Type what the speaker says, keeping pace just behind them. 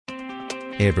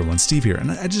Hey everyone, Steve here, and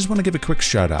I just want to give a quick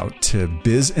shout out to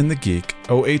Biz and the Geek,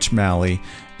 O.H. Malley,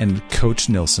 and Coach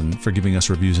Nilsson for giving us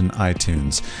reviews in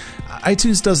iTunes.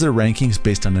 iTunes does their rankings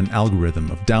based on an algorithm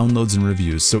of downloads and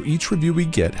reviews, so each review we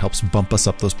get helps bump us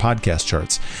up those podcast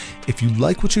charts. If you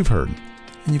like what you've heard,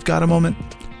 and you've got a moment,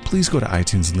 please go to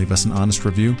iTunes and leave us an honest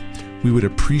review. We would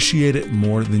appreciate it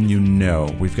more than you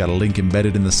know. We've got a link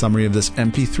embedded in the summary of this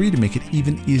MP3 to make it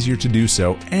even easier to do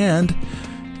so, and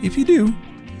if you do,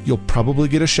 you'll probably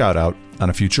get a shout out on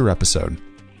a future episode.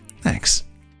 Thanks.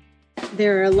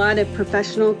 There are a lot of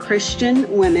professional Christian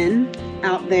women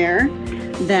out there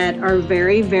that are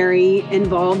very, very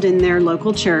involved in their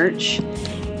local church,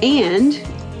 and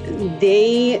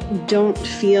they don't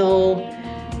feel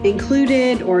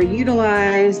included or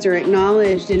utilized or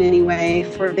acknowledged in any way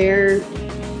for their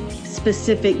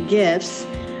specific gifts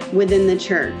within the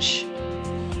church.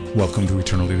 Welcome to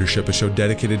Eternal Leadership, a show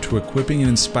dedicated to equipping and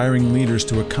inspiring leaders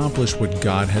to accomplish what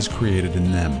God has created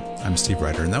in them. I'm Steve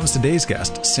Ryder, and that was today's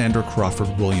guest, Sandra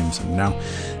Crawford Williamson. Now,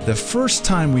 the first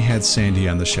time we had Sandy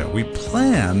on the show, we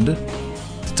planned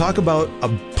to talk about a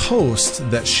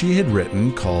post that she had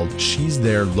written called She's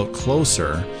There, Look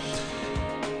Closer.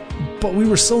 But we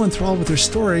were so enthralled with her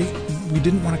story, we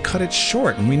didn't want to cut it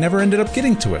short, and we never ended up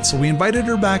getting to it. So we invited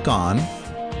her back on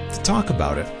to talk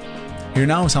about it. Here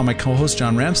now is how my co-host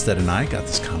John Ramstead and I got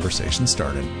this conversation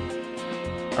started.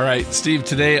 All right, Steve,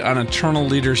 today on Eternal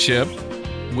Leadership,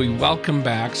 we welcome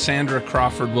back Sandra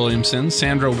Crawford Williamson.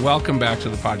 Sandra, welcome back to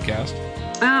the podcast.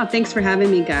 Thanks for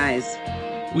having me, guys.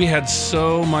 We had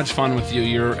so much fun with you.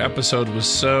 Your episode was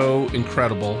so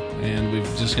incredible, and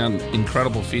we've just gotten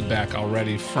incredible feedback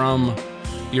already from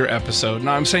your episode.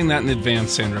 Now, I'm saying that in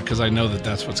advance, Sandra, because I know that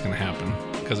that's what's going to happen,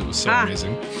 because it was so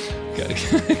amazing.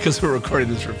 Because we're recording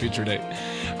this for a future date.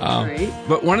 Right.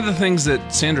 But one of the things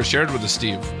that Sandra shared with us,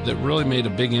 Steve, that really made a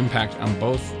big impact on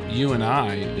both you and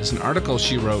I is an article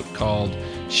she wrote called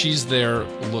She's There,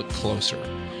 Look Closer.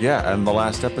 Yeah, and the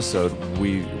last episode,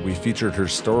 we featured her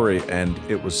story, and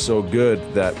it was so good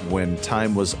that when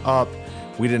time was up,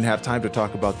 we didn't have time to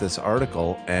talk about this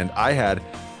article, and I had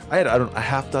a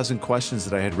half dozen questions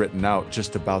that I had written out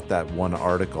just about that one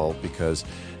article, because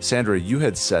Sandra, you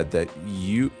had said that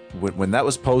when that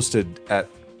was posted at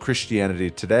Christianity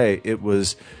Today,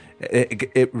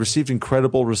 it received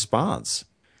incredible response.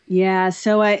 Yeah,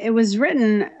 so it was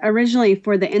written originally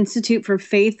for the Institute for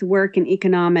Faith, Work, and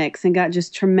Economics, and got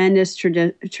just tremendous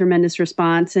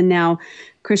response. And now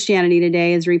Christianity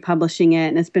Today is republishing it,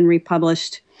 and it's been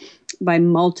republished by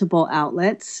multiple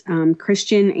outlets,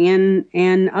 Christian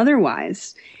and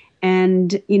otherwise.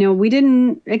 And, we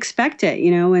didn't expect it,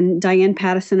 and Diane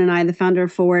Pattison and I, the founder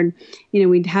of Forward,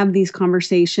 we'd have these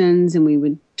conversations and we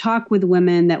would talk with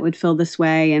women that would feel this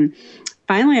way. And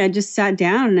finally, I just sat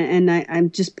down and I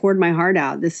just poured my heart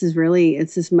out. It's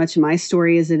as much my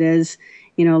story as it is,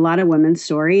 a lot of women's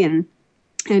story. And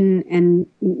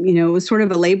it was sort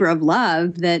of a labor of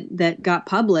love that got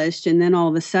published. And then all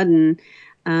of a sudden,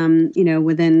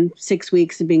 within 6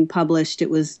 weeks of being published,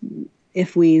 it was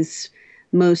IFWE's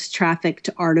most trafficked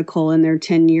article in their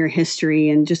 10-year history,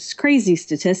 and just crazy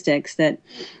statistics that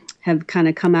have kind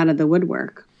of come out of the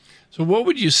woodwork. So what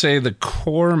would you say the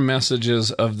core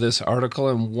messages of this article,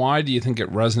 and why do you think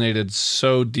it resonated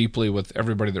so deeply with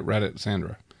everybody that read it,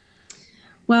 Sandra?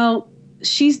 Well,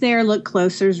 She's There, Look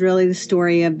Closer is really the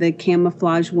story of the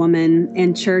camouflage woman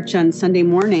in church on Sunday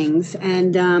mornings.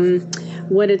 And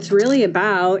what it's really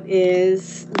about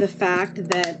is the fact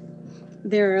that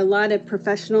there are a lot of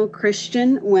professional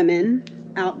Christian women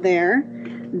out there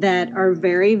that are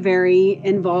very, very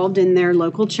involved in their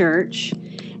local church,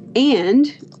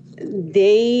 and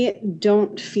they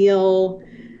don't feel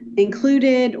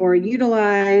included or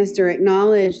utilized or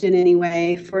acknowledged in any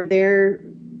way for their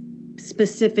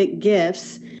specific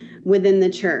gifts within the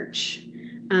church.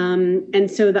 And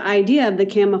so the idea of the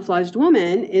camouflaged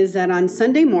woman is that on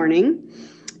Sunday morning,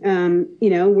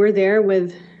 we're there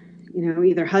with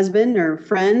either husband or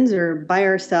friends or by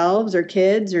ourselves or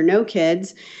kids or no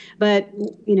kids. But,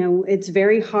 it's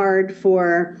very hard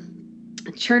for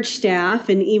church staff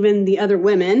and even the other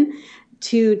women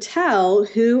to tell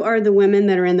who are the women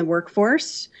that are in the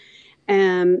workforce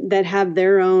that have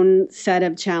their own set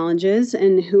of challenges,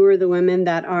 and who are the women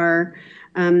that are,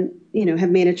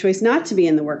 have made a choice not to be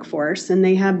in the workforce, and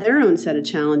they have their own set of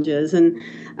challenges. And,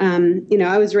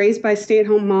 I was raised by a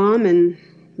stay-at-home mom, and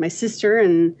my sister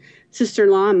and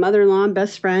sister-in-law and mother-in-law and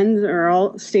best friends are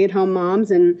all stay-at-home moms,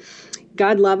 and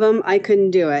God love them. I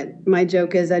couldn't do it. My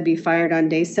joke is I'd be fired on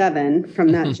day 7 from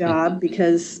that job,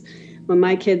 because when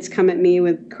my kids come at me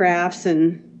with crafts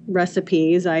and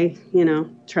recipes, I,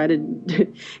 try to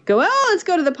go, oh, let's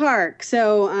go to the park.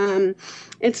 So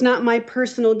it's not my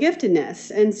personal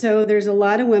giftedness. And so there's a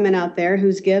lot of women out there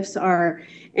whose gifts are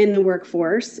in the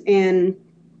workforce. And,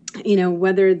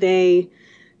 whether they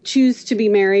choose to be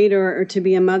married or to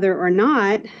be a mother or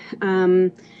not,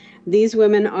 these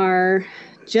women are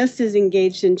just as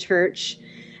engaged in church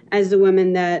as the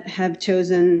women that have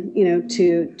chosen,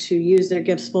 to use their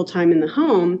gifts full time in the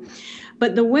home.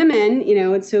 But the women,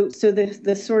 so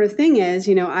the sort of thing is,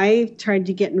 I tried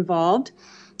to get involved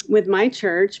with my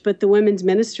church, but the women's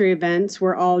ministry events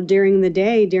were all during the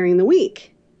day, during the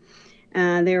week.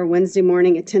 They were Wednesday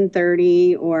morning at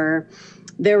 10:30, or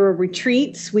there were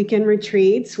retreats, weekend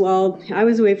retreats. Well, I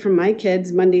was away from my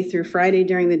kids Monday through Friday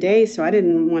during the day, so I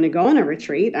didn't want to go on a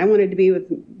retreat. I wanted to be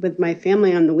with my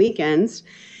family on the weekends.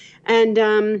 And,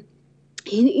 a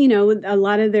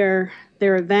lot of their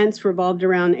events revolved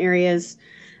around areas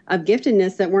of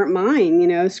giftedness that weren't mine,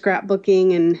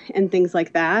 scrapbooking and things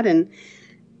like that. And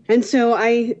so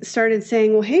I started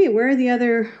saying, well, hey, where are the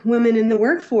other women in the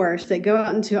workforce that go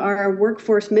out into our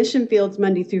workforce mission fields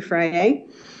Monday through Friday?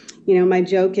 My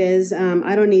joke is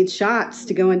I don't need shots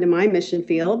to go into my mission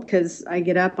field because I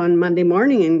get up on Monday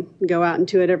morning and go out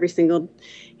into it every single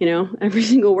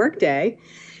work day.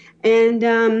 And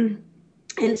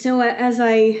so as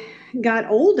I got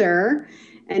older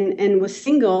and was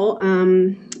single,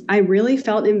 I really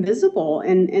felt invisible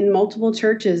in multiple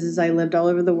churches as I lived all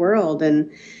over the world. And,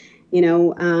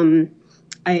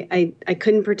 I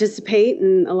couldn't participate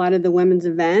in a lot of the women's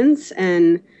events.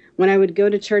 And when I would go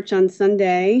to church on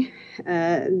Sunday,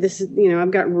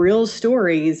 I've got real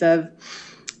stories of,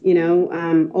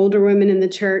 older women in the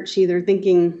church either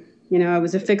thinking, I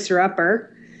was a fixer-upper,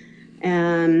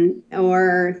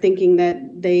 or thinking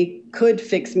that they could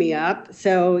fix me up.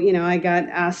 So, I got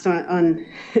asked on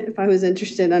if I was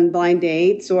interested on blind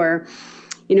dates, or,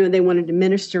 they wanted to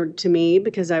minister to me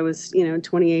because I was,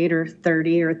 28 or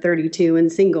 30 or 32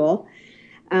 and single.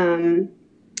 And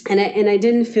I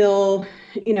didn't feel,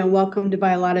 welcomed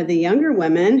by a lot of the younger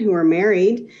women who are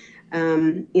married.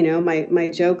 My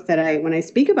joke that when I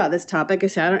speak about this topic, I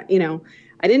said,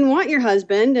 I didn't want your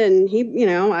husband, and he,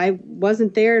 I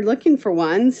wasn't there looking for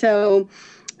one. So,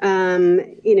 and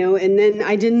then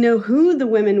I didn't know who the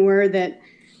women were that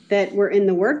were in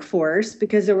the workforce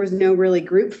because there was no really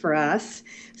group for us.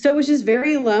 So it was just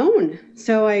very alone.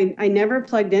 So I never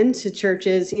plugged into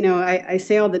churches. I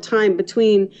say all the time,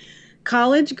 between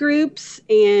college groups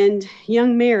and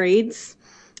young marrieds,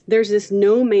 there's this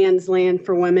no man's land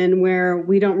for women where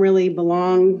we don't really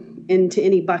belong into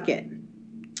any bucket.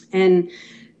 And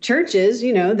churches,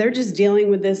 they're just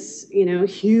dealing with this,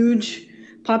 huge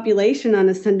population on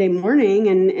a Sunday morning.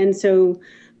 And so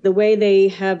the way they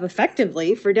have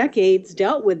effectively for decades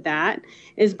dealt with that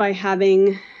is by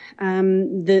having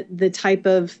the type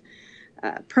of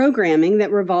programming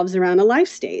that revolves around a life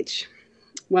stage.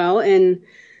 Well, in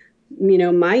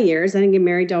my years, I didn't get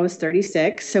married till I was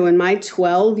 36. So in my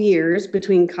 12 years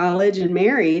between college and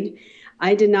married,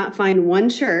 I did not find one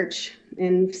church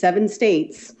in 7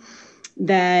 states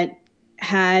that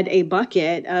had a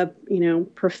bucket of,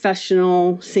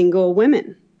 professional single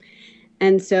women.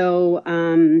 And so,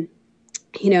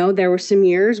 there were some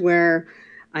years where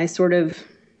I sort of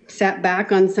sat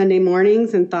back on Sunday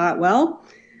mornings and thought, well,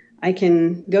 I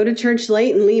can go to church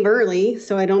late and leave early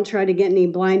so I don't try to get any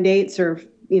blind dates or,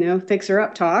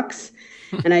 fixer-up talks.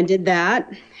 And I did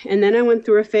that. And then I went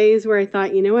through a phase where I thought,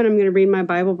 I'm going to read my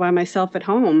Bible by myself at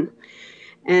home.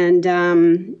 And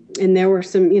there were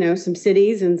some, some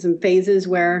cities and some phases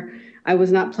where I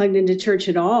was not plugged into church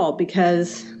at all,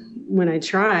 because when I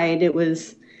tried, it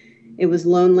was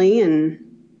lonely and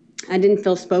I didn't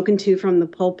feel spoken to from the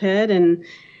pulpit. And,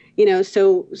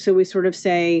 so we sort of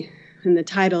say in the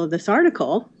title of this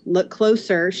article, look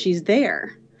closer, she's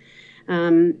there.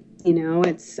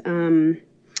 It's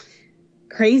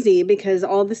crazy because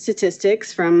all the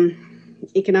statistics from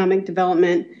economic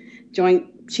development,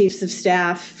 joint chiefs of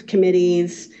staff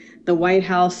committees, the White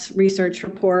House research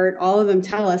report, all of them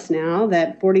tell us now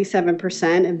that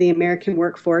 47% of the American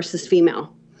workforce is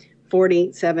female.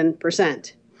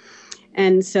 47%.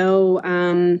 And so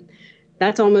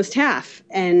that's almost half.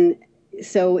 And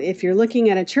so if you're looking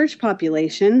at a church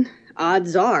population,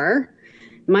 odds are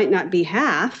it might not be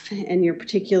half in your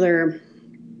particular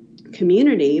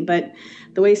community, but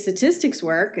the way statistics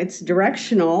work, it's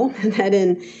directional that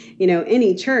in,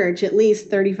 any church, at least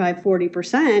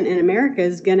 35-40% in America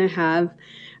is going to have,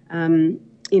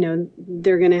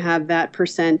 they're going to have that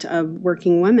percent of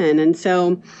working women. And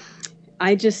so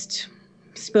I just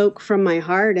spoke from my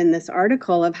heart in this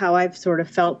article of how I've sort of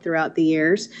felt throughout the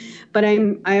years. But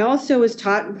I also was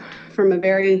taught from a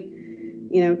very,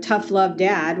 tough love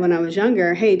dad when I was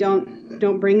younger, hey,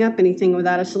 don't bring up anything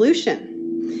without a solution.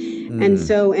 And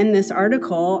so in this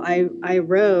article, I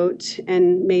wrote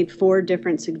and made 4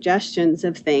 different suggestions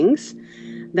of things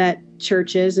that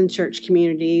churches and church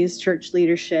communities, church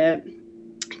leadership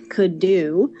could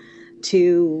do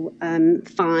to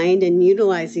find and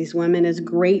utilize these women as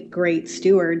great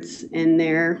stewards in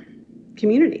their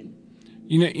community.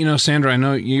 Sandra, I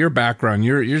know your background,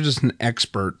 you're just an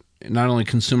expert, not only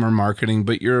consumer marketing,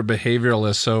 but you're a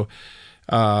behavioralist. So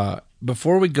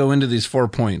before we go into these 4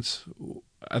 points,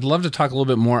 I'd love to talk a little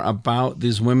bit more about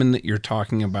these women that you're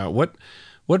talking about. What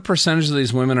percentage of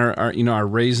these women are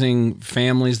raising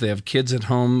families? They have kids at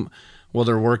home while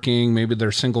they're working. Maybe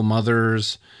they're single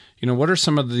mothers. What are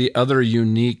some of the other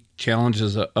unique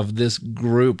challenges of this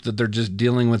group that they're just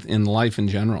dealing with in life in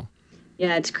general?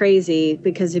 Yeah, it's crazy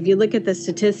because if you look at the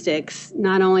statistics,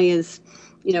 not only is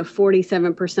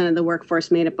 47% of the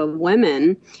workforce made up of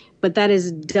women, but that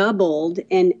has doubled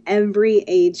in every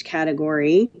age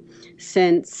category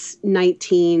since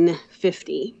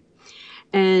 1950.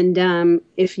 And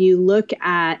if you look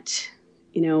at,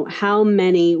 how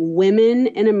many women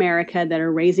in America that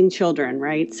are raising children,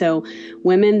 right? So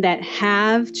women that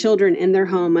have children in their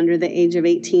home under the age of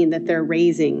 18 that they're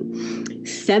raising,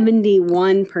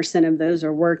 71% of those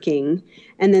are working.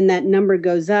 And then that number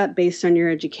goes up based on your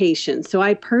education. So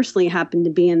I personally happen to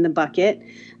be in the bucket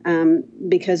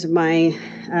because of my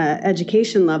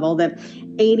education level, that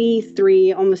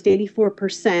 83, almost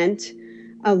 84%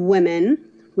 of women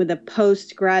with a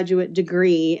postgraduate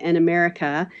degree in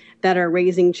America that are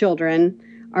raising children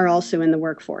are also in the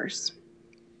workforce.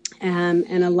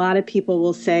 And a lot of people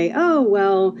will say, oh,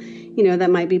 well,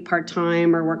 that might be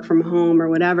part-time or work from home or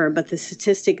whatever. But the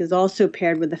statistic is also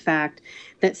paired with the fact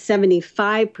that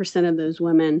 75% of those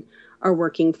women are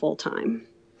working full-time.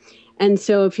 And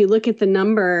so if you look at the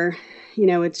number,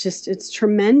 it's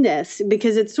tremendous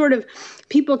because it's sort of,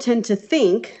 people tend to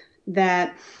think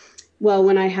that, well,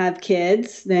 when I have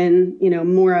kids, then,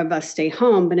 more of us stay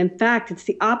home. But in fact, it's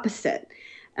the opposite.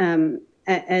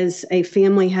 As a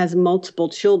family has multiple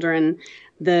children,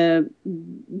 the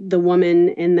woman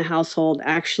in the household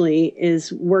actually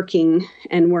is working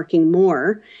and working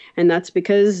more. And that's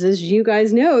because, as you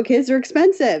guys know, kids are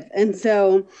expensive. And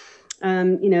so,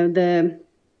 the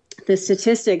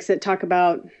statistics that talk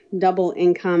about double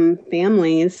income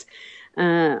families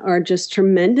are just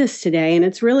tremendous today. And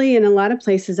it's really in a lot of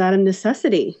places out of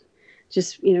necessity,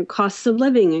 just, costs of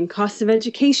living and costs of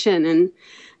education and,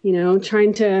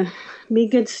 trying to be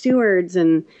good stewards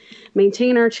and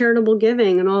maintain our charitable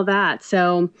giving and all that.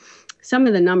 So some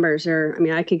of the numbers are,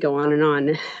 I could go on and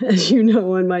on, as you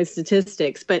know, on my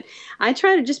statistics, but I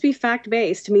try to just be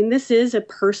fact-based. This is a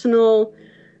personal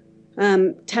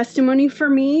testimony for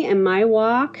me and my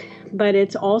walk, but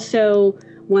it's also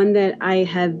one that I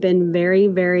have been very,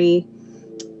 very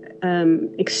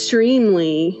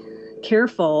extremely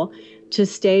careful to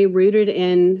stay rooted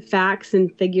in facts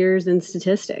and figures and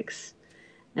statistics.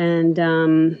 And,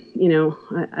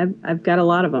 I've got a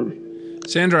lot of them.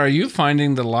 Sandra, are you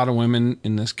finding that a lot of women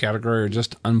in this category are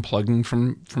just unplugging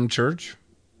from church?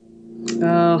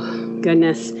 Oh,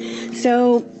 goodness.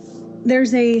 So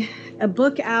there's a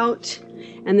book out,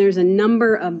 and there's a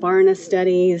number of Barna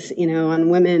studies, on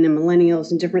women and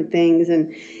millennials and different things.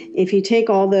 And if you take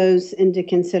all those into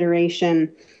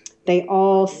consideration, they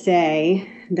all say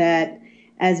that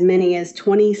as many as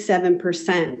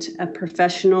 27% of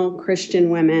professional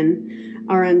Christian women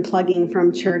are unplugging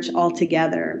from church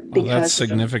altogether. Well, that's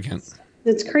significant.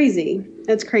 It's crazy.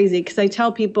 It's crazy because I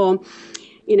tell people,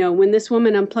 when this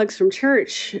woman unplugs from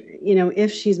church,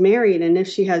 if she's married and if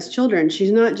she has children,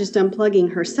 she's not just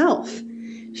unplugging herself.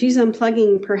 She's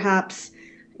unplugging perhaps,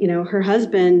 her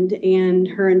husband and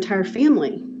her entire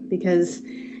family, because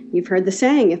you've heard the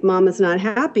saying, if mama's not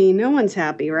happy, no one's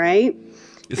happy, right?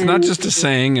 It's not just a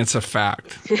saying, it's a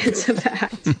fact. It's a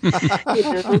fact.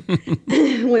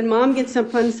 When mom gets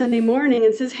up on Sunday morning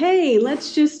and says, hey,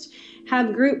 let's just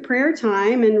have group prayer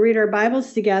time and read our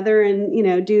Bibles together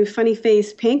and, do funny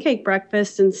face pancake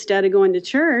breakfast instead of going to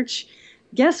church,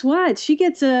 guess what? She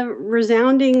gets a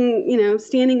resounding,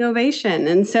 standing ovation.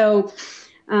 And so,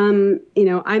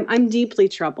 I'm deeply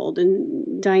troubled.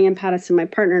 And Diane Pattison, my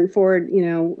partner in Ford,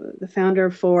 the founder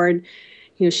of Ford,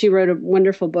 she wrote a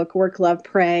wonderful book, Work, Love,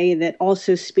 Pray, that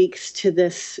also speaks to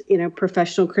this,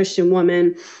 professional Christian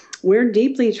woman. We're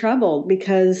deeply troubled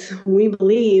because we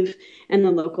believe in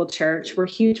the local church. We're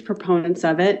huge proponents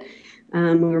of it.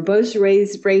 We were both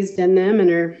raised in them and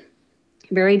are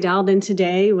very dialed in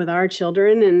today with our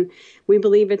children, and we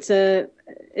believe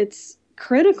it's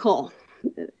critical,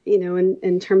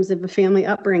 in terms of a family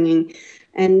upbringing.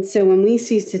 And so when we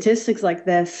see statistics like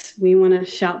this, we want to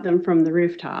shout them from the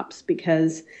rooftops,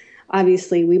 because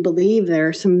obviously we believe there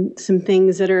are some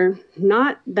things that are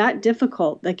not that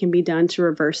difficult that can be done to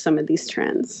reverse some of these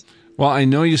trends. Well, I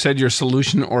know you said you're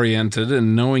solution oriented,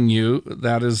 and knowing you,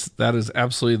 that is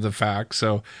absolutely the fact.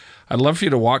 So I'd love for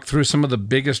you to walk through some of the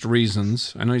biggest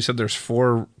reasons. I know you said there's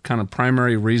 4 kind of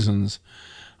primary reasons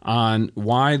on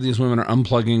why these women are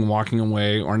unplugging, walking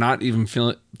away, or not even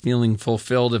feeling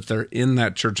fulfilled if they're in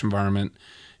that church environment,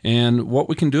 and what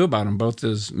we can do about them, both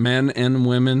as men and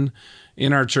women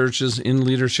in our churches, in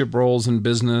leadership roles in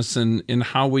business, and in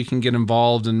how we can get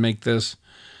involved and make this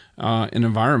an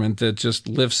environment that just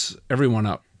lifts everyone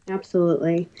up.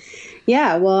 Absolutely.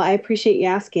 Yeah, well, I appreciate you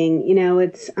asking.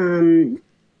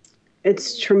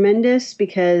 It's tremendous,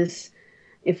 because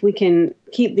if we can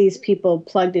keep these people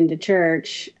plugged into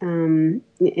church in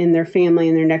their family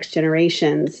and their next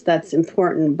generations, that's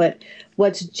important. But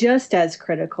what's just as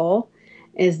critical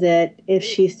is that if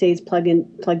she stays plugged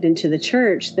into the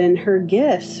church, then her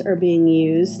gifts are being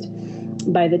used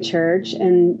by the church.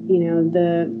 And,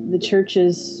 the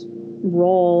church's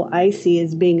role, I see,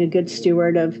 as being a good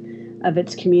steward of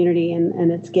its community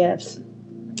and its gifts,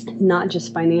 not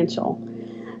just financial.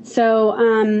 So,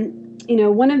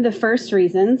 one of the first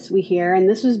reasons we hear, and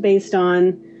this was based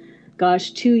on,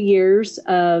 2 years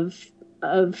of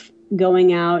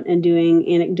going out and doing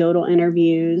anecdotal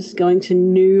interviews, going to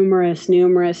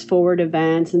numerous forward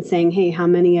events and saying, hey, how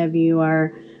many of you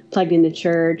are plugged into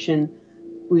church? And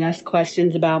we asked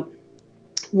questions about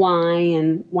why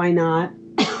and why not.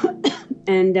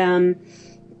 And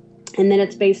then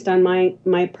it's based on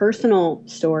my personal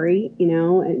story,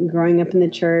 growing up in the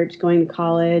church, going to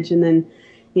college, and then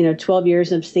 12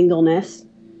 years of singleness,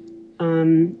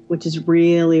 which is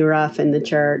really rough in the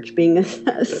church. Being a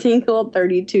single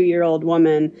 32-year-old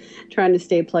woman trying to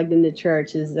stay plugged into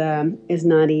church is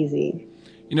not easy.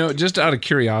 Just out of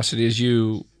curiosity, as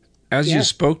you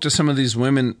spoke to some of these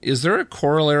women, is there a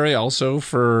corollary also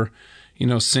for,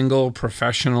 single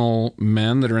professional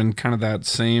men that are in kind of that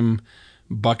same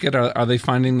bucket? Are they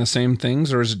finding the same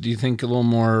things, or do you think a little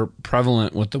more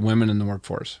prevalent with the women in the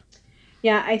workforce?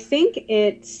 Yeah, I think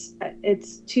it's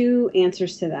 2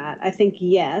 answers to that. I think,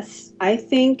 yes, I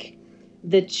think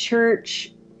the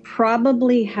church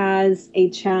probably has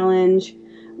a challenge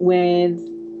with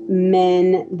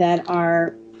men that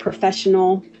are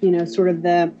professional, sort of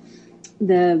the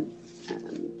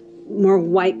more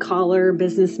white collar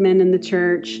businessmen in the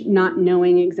church, not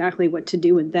knowing exactly what to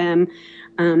do with them.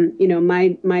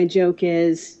 My joke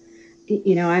is,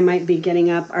 I might be getting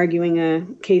up arguing a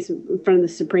case in front of the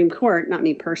Supreme Court, not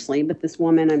me personally, but this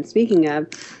woman I'm speaking of.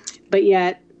 But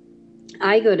yet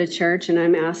I go to church and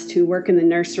I'm asked to work in the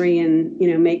nursery and,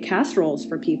 make casseroles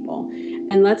for people.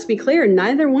 And let's be clear,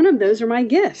 neither one of those are my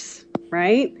gifts,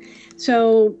 right?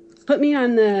 So put me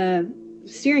on the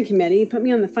steering committee, put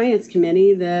me on the finance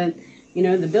committee, the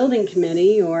building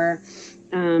committee, or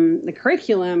the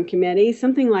curriculum committee,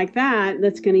 something like that,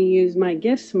 that's going to use my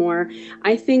gifts more.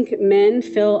 I think men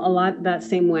feel a lot that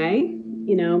same way.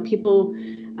 People,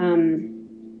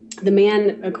 the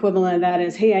man equivalent of that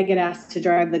is, hey, I get asked to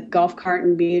drive the golf cart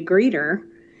and be a greeter.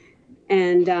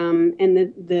 And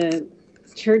the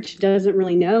church doesn't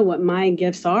really know what my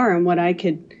gifts are and what I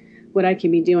could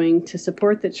be doing to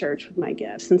support the church with my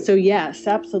gifts. And so, yes,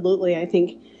 absolutely. I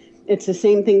think it's the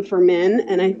same thing for men.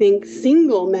 And I think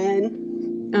single men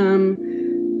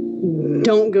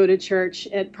don't go to church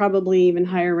at probably even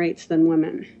higher rates than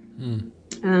women.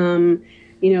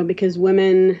 Because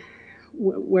women,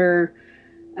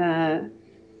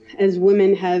 as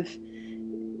women have,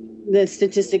 the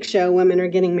statistics show women are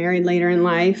getting married later in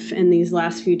life in these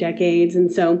last few decades.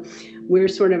 And so we're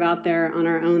sort of out there on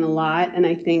our own a lot. And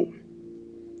I think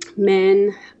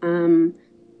men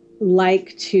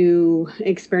like to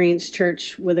experience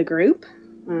church with a group.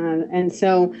 And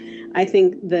so I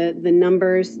think the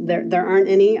numbers, there aren't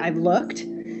any, I've looked,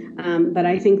 but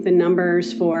I think the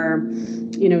numbers for,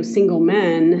 single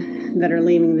men that are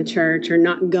leaving the church or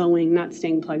not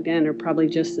staying plugged in are probably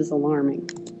just as alarming.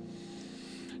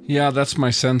 Yeah, that's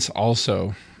my sense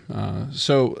also.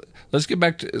 So let's get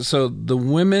back to, so the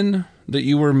women that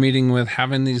you were meeting with,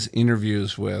 having these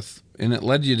interviews with, and it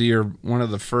led you to one of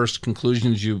the first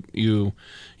conclusions you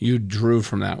drew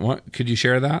from that. What could you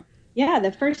share that? Yeah,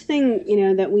 the first thing,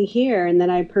 that we hear and that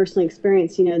I personally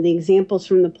experience, the examples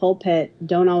from the pulpit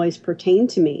don't always pertain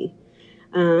to me.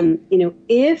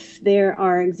 If there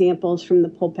are examples from the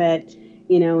pulpit,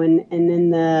 and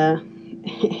then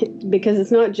because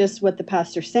it's not just what the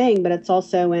pastor's saying, but it's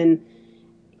also in,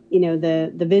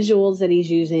 the visuals that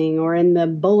he's using, or in the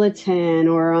bulletin,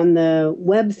 or on the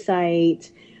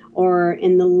website, or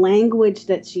in the language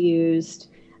that's used.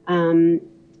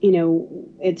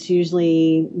 It's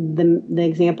usually the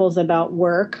examples about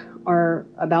work are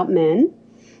about men,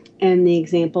 and the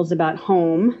examples about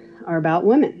home are about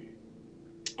women.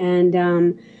 And,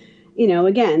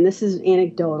 again, this is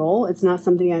anecdotal. It's not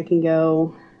something I can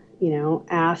go,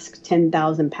 ask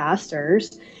 10,000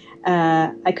 pastors.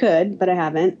 I could, but I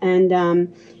haven't.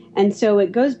 And so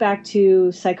it goes back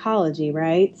to psychology,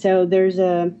 right? So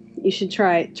you should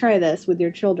try this with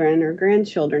your children or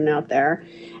grandchildren out there.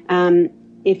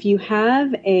 If you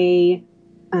have a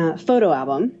photo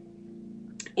album,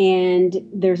 and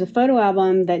there's a photo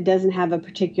album that doesn't have a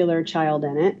particular child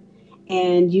in it,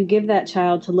 and you give that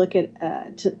child to look at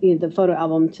the photo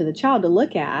album to the child to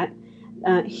look at,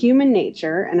 human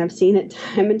nature, and I've seen it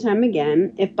time and time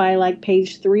again, if by like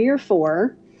page 3 or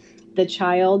 4, the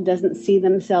child doesn't see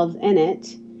themselves in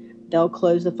it, they'll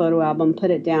close the photo album,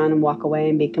 put it down, and walk away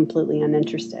and be completely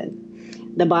uninterested.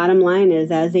 The bottom line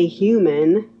is, as a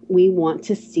human, we want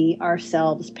to see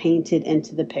ourselves painted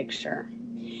into the picture.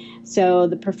 So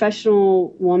the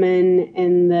professional woman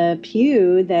in the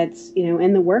pew that's,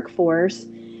 in the workforce,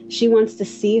 she wants to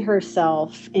see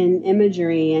herself in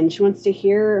imagery, and she wants to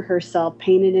hear herself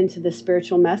painted into the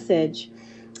spiritual message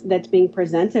that's being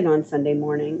presented on Sunday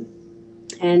morning.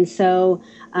 And so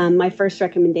my first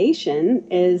recommendation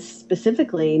is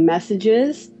specifically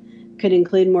messages. Could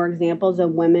include more examples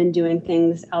of women doing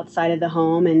things outside of the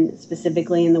home and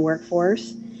specifically in the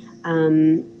workforce.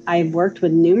 I've worked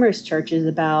with numerous churches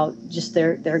about just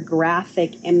their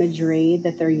graphic imagery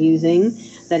that they're using,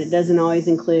 that it doesn't always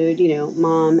include,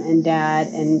 mom and dad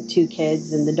and 2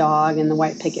 kids and the dog and the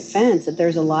white picket fence, that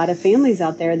there's a lot of families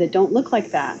out there that don't look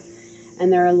like that.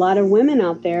 And there are a lot of women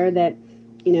out there that,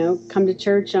 come to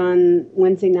church on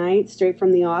Wednesday night straight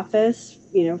from the office,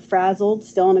 frazzled,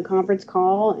 still in a conference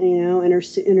call, in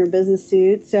her business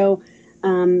suit. So,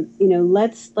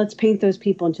 let's paint those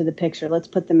people into the picture. Let's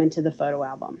put them into the photo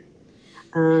album.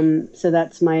 So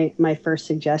that's my first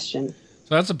suggestion.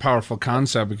 So that's a powerful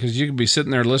concept, because you could be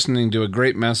sitting there listening to a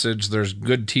great message. There's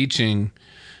good teaching,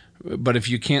 but if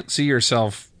you can't see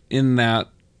yourself in that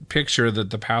picture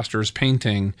that the pastor is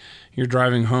painting, you're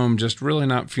driving home just really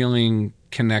not feeling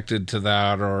connected to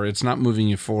that, or it's not moving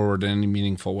you forward in any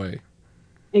meaningful way.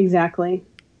 Exactly.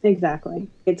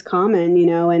 It's common,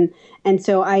 and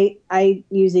so I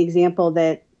use the example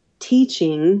that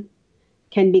teaching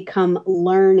can become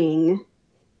learning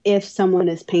if someone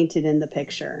is painted in the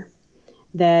picture.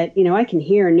 That, I can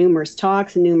hear numerous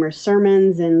talks and numerous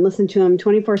sermons and listen to them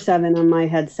 24/7 on my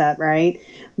headset, right?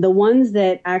 The ones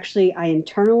that actually I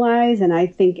internalize and I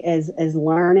think as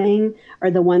learning are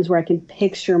the ones where I can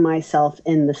picture myself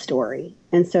in the story.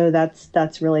 And so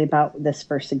that's really about this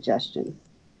first suggestion.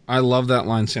 I love that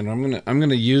line, Sandra. I'm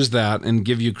gonna use that and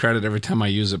give you credit every time I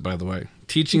use it, by the way.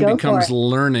 Teaching becomes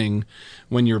learning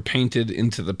when you're painted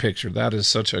into the picture. That is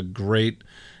such a great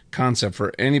concept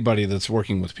for anybody that's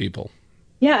working with people.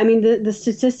 Yeah, I mean, the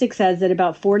statistic says that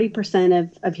about 40%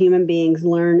 of human beings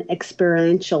learn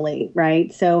experientially,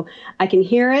 right? So I can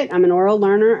hear it, I'm an oral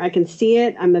learner, I can see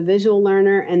it, I'm a visual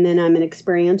learner, and then I'm an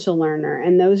experiential learner.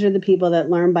 And those are the people that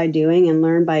learn by doing and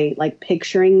learn by like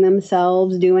picturing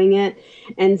themselves doing it.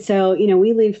 And so,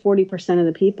 we leave 40% of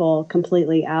the people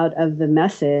completely out of the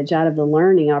message, out of the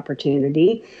learning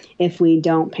opportunity, if we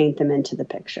don't paint them into the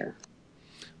picture.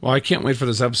 Well, I can't wait for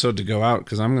this episode to go out,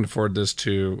 because I'm going to forward this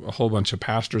to a whole bunch of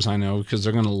pastors I know, because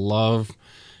they're going to love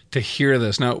to hear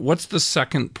this. Now, what's the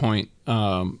second point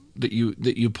that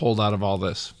you pulled out of all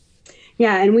this?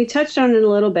 Yeah, and we touched on it a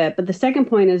little bit, but the second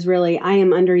point is really, I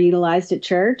am underutilized at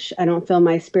church. I don't feel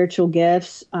my spiritual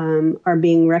gifts are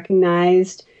being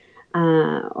recognized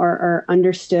or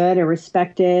understood or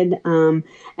respected.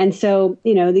 And so,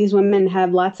 these women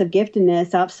have lots of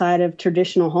giftedness outside of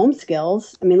traditional home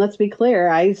skills. I mean, let's be clear.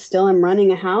 I still am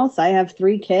running a house. I have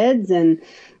 3 kids and,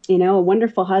 a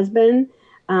wonderful husband.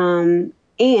 And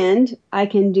I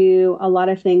can do a lot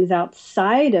of things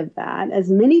outside of that, as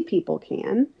many people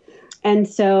can. And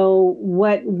so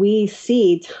what we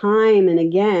see time and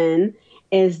again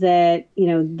is that,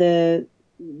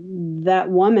 that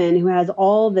woman who has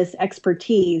all this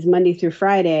expertise Monday through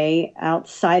Friday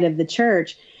outside of the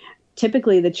church,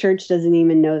 typically the church doesn't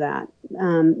even know that.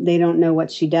 They don't know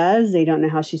what she does. They don't know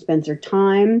how she spends her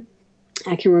time.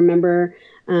 I can remember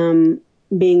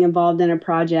being involved in a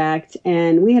project,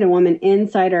 and we had a woman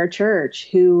inside our church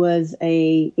who was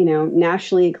a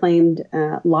nationally acclaimed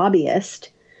lobbyist.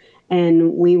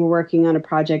 and we were working on a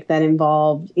project that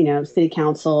involved, city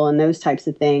council and those types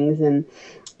of things. And,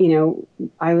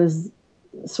 I was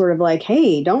sort of like,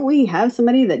 hey, don't we have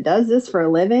somebody that does this for a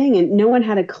living? And no one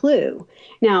had a clue.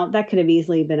 Now, that could have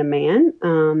easily been a man,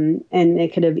 and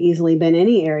it could have easily been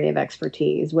any area of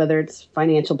expertise, whether it's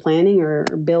financial planning or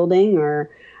building or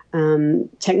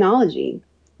technology.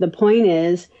 The point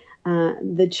is,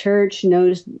 the church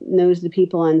knows the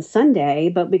people on Sunday,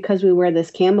 but because we wear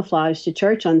this camouflage to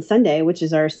church on Sunday, which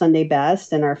is our Sunday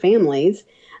best and our families,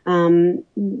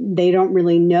 they don't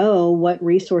really know what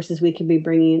resources we could be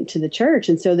bringing to the church.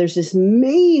 And so there's this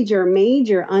major,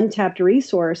 major untapped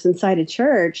resource inside a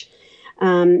church.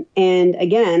 And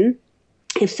again,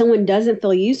 if someone doesn't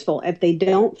feel useful, if they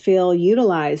don't feel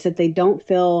utilized, if they don't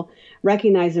feel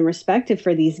recognized and respected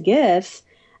for these gifts,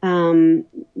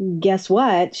 guess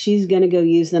what? She's going to go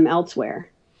use them elsewhere.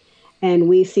 And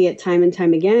we see it time and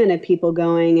time again of people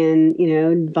going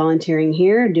and, volunteering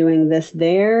here, doing this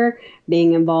there,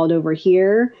 being involved over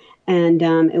here. And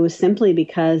it was simply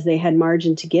because they had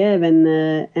margin to give, and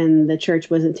the church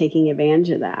wasn't taking advantage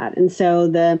of that. And so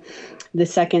the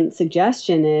second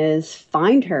suggestion is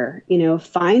find her,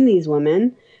 find these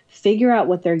women, figure out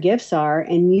what their gifts are,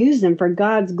 and use them for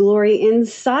God's glory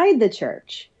inside the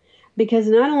church. Because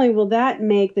not only will that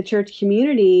make the church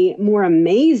community more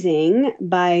amazing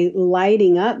by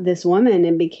lighting up this woman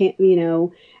and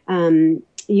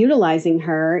utilizing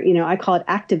her, I call it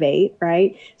activate,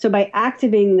 right? So by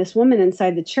activating this woman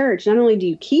inside the church, not only do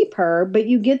you keep her, but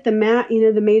you get the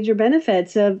major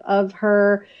benefits of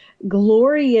her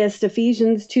glorious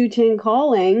Ephesians 2:10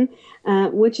 calling,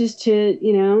 which is to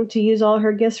use all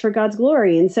her gifts for God's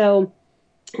glory. And so,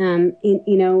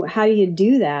 how do you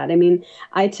do that? I mean,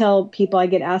 I tell people, I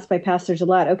get asked by pastors a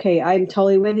lot, okay, I'm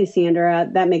totally with you, Sandra.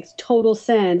 That makes total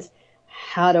sense.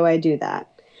 How do I do that?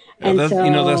 And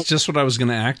that's just what I was going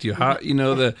to ask you. How,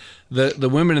 the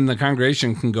women in the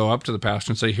congregation can go up to the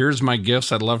pastor and say, here's my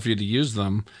gifts. I'd love for you to use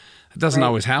them. It doesn't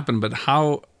always happen, but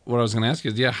what I was going to ask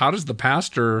you is, how does the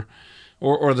pastor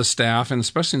or the staff, and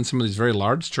especially in some of these very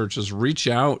large churches, reach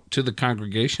out to the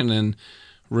congregation and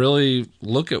really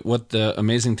look at what the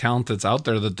amazing talent that's out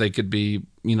there that they could be,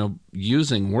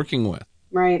 working with?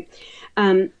 Right.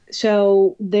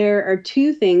 So there are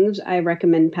two things I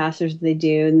recommend pastors they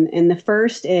do. And the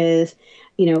first is,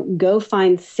 go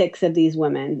find 6 of these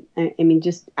women. I mean,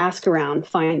 just ask around,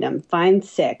 find them, find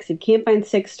 6. If you can't find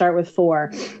 6, start with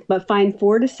 4, but find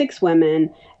 4 to 6 women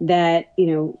that,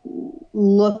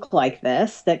 look like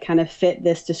this, that kind of fit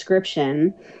this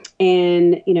description.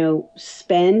 And,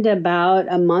 spend about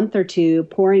a month or 2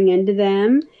 pouring into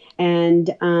them and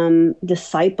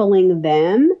discipling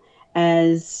them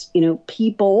as,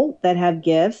 people that have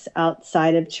gifts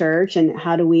outside of church, and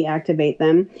how do we activate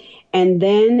them? And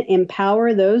then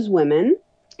empower those women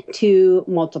to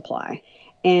multiply.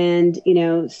 And,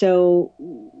 so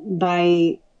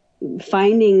by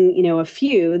finding, a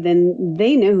few, then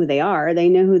they know who they are. They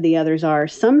know who the others are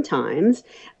sometimes,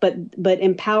 but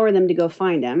empower them to go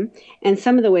find them. And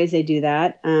some of the ways they do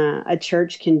that, a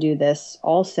church can do this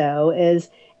also, is,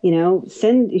 you're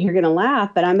going to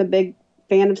laugh, but I'm a big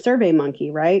fan of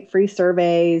SurveyMonkey, right? Free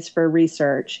surveys for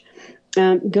research.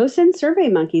 Go send Survey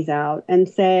Monkeys out and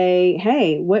say,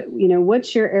 hey,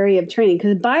 what's your area of training?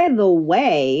 Because by the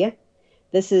way,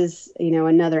 this is,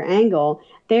 another angle.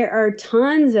 There are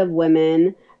tons of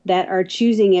women that are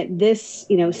choosing at this,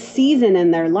 season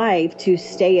in their life to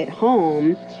stay at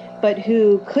home, but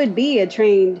who could be a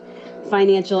trained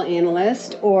financial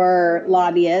analyst or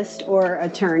lobbyist or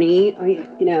attorney,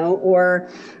 or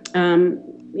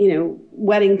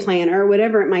wedding planner,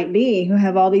 whatever it might be, who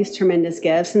have all these tremendous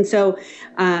gifts. And so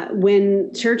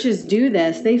when churches do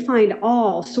this, they find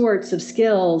all sorts of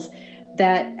skills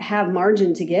that have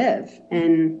margin to give.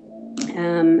 And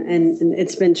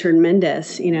it's been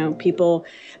tremendous, people,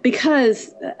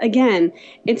 because again,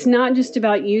 it's not just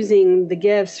about using the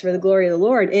gifts for the glory of the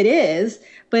Lord. It is,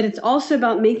 but it's also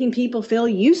about making people feel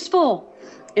useful.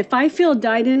 If I feel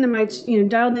dialed into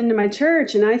my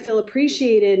church, and I feel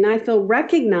appreciated and I feel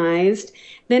recognized,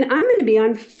 then I'm going to be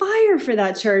on fire for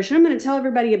that church. And I'm going to tell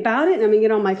everybody about it. And I'm going to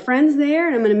get all my friends there.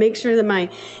 And I'm going to make sure that my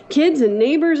kids and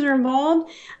neighbors are involved.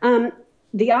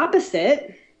 The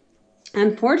opposite,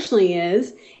 unfortunately,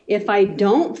 is if I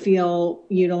don't feel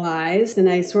utilized and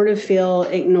I sort of feel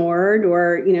ignored,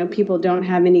 or, people don't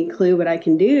have any clue what I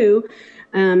can do.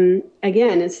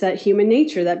 Again, it's that human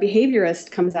nature, that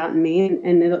behaviorist comes out in me,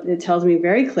 and it tells me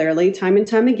very clearly, time and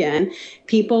time again,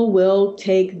 people will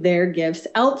take their gifts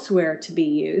elsewhere to be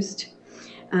used.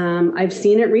 I've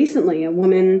seen it recently. A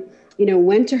woman,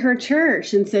 went to her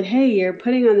church and said, hey, you're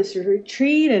putting on this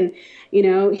retreat, and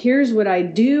here's what I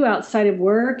do outside of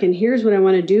work, and here's what I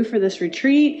want to do for this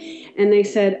retreat. And they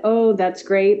said, oh, that's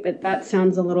great, but that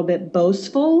sounds a little bit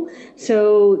boastful.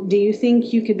 So do you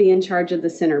think you could be in charge of the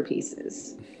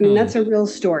centerpieces? I mean, that's a real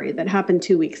story that happened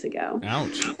 2 weeks ago.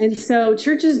 Ouch. And so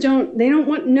churches don't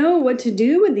know what to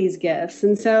do with these gifts.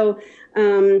 And so,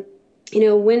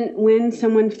 when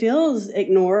someone feels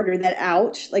ignored or that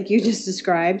ouch, like you just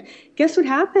described, guess what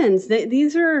happens?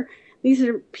 These are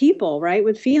people, right,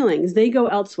 with feelings. They go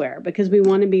elsewhere because we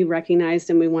want to be recognized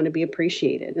and we want to be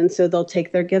appreciated. And so they'll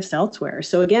take their gifts elsewhere.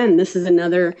 So again, this is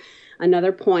another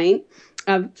point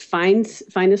of find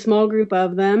a small group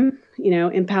of them,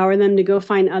 empower them to go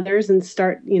find others and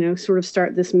start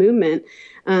this movement.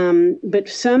 But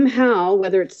somehow,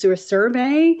 whether it's through a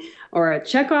survey or a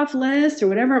checkoff list or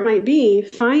whatever it might be,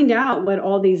 find out what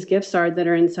all these gifts are that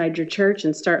are inside your church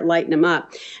and start lighting them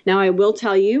up. Now, I will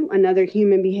tell you another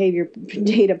human behavior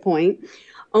data point.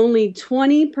 Only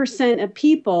 20% of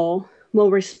people will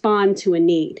respond to a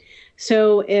need.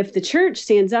 So if the church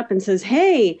stands up and says,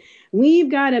 hey,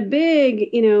 we've got a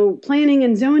big, planning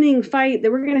and zoning fight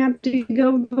that we're going to have to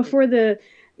go before the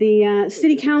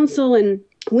city council, and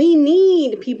we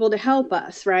need people to help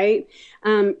us, right?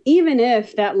 Even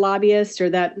if that lobbyist or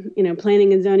that,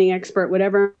 planning and zoning expert,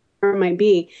 whatever it might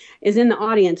be, is in the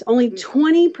audience, only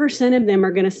 20% of them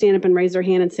are going to stand up and raise their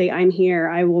hand and say, I'm here,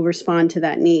 I will respond to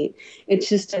that need. It's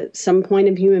just some point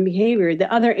of human behavior.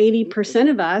 The other 80%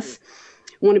 of us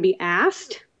want to be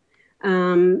asked.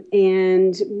 And,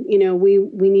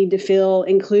 we need to feel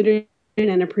included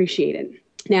and appreciated.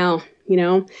 Now,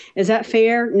 is that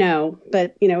fair? No,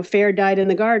 but, fair died in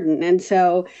the garden. And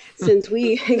so since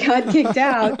we got kicked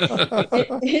out,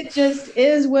 it just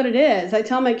is what it is. I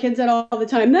tell my kids that all the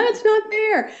time. That's not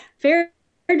fair. Fair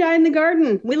died in the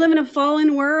garden. We live in a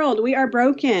fallen world. We are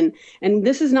broken, and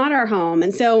this is not our home.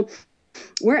 And so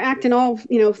we're acting all,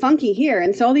 funky here.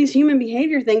 And so all these human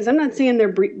behavior things, I'm not saying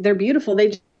they're beautiful.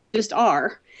 They just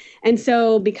are. And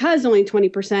so because only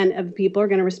 20% of people are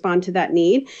going to respond to that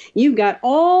need, you've got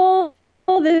all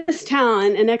this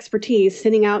talent and expertise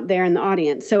sitting out there in the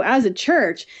audience. So as a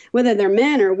church, whether they're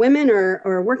men or women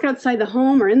or work outside the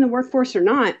home or in the workforce or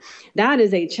not, that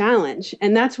is a challenge.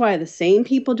 And that's why the same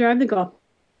people drive the golf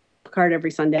cart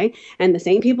every Sunday, and the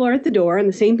same people are at the door, and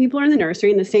the same people are in the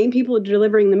nursery, and the same people are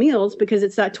delivering the meals, because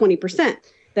it's that 20%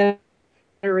 that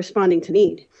are responding to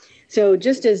need. So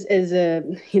just as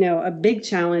a big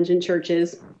challenge in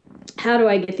churches, how do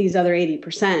I get these other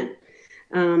 80%?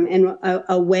 And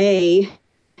a way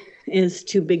is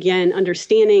to begin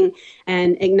understanding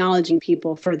and acknowledging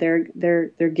people for their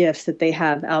gifts that they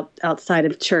have outside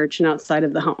of church and outside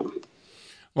of the home.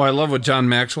 Well, I love what John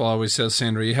Maxwell always says,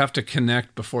 Sandra. You have to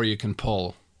connect before you can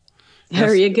pull.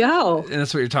 There you go. And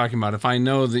that's what you're talking about. If I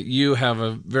know that you have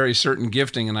a very certain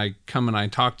gifting and I come and I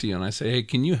talk to you and I say, hey,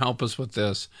 can you help us with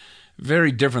this?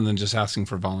 Very different than just asking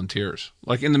for volunteers.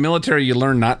 Like in the military, you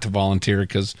learn not to volunteer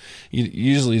because you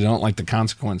usually don't like the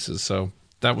consequences. So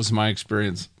that was my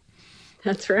experience.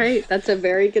 That's right. That's a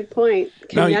very good point.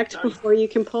 Connect before you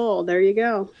can pull. There you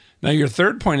go. Now, your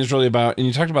third point is really about, and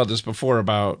you talked about this before,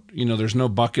 about, there's no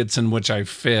buckets in which I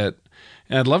fit.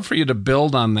 And I'd love for you to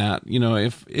build on that.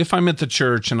 If I'm at the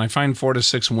church and I find 4 to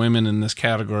 6 women in this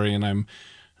category and I'm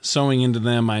sowing into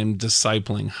them, I'm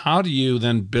discipling, how do you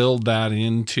then build that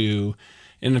into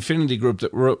an affinity group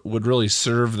that would really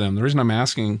serve them? The reason I'm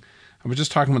asking, I was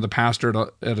just talking with a pastor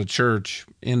at a church,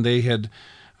 and they had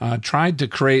tried to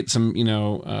create some,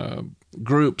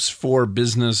 groups for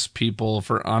business people,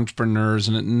 for entrepreneurs,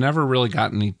 and it never really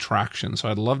got any traction. So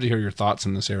I'd love to hear your thoughts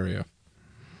in this area.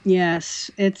 Yes,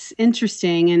 it's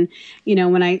interesting. And,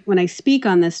 when I speak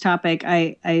on this topic,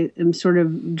 I am sort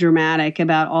of dramatic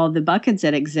about all the buckets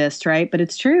that exist, right? But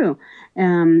it's true.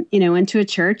 Into a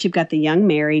church, you've got the young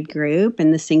married group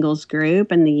and the singles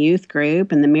group and the youth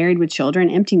group and the married with children,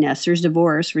 empty nesters,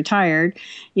 divorced, retired,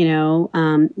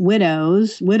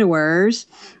 widows, widowers,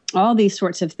 all these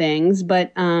sorts of things.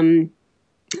 But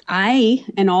I,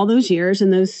 in all those years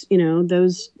and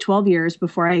those 12 years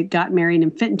before I got married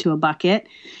and fit into a bucket,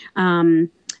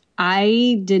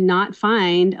 I did not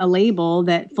find a label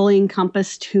that fully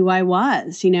encompassed who I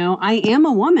was. I am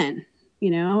a woman,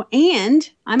 and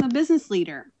I'm a business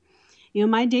leader.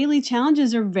 My daily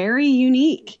challenges are very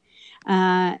unique.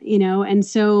 And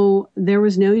so there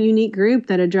was no unique group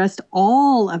that addressed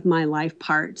all of my life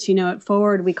parts. At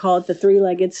Forward, we call it the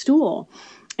 3-legged stool,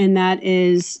 and that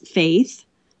is faith,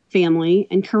 family,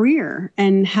 and career,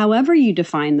 and however you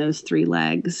define those 3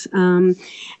 legs.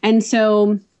 And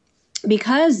so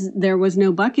because there was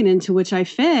no bucket into which I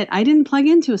fit, I didn't plug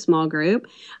into a small group.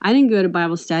 I didn't go to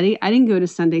Bible study. I didn't go to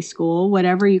Sunday school,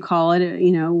 whatever you call it,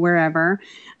 wherever.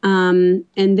 And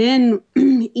then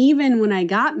even when I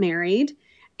got married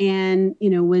and,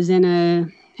 was in a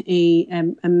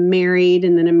married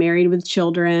and then a married with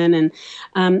children.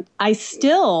 And I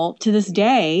still, to this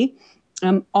day,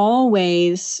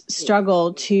 always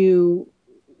struggle to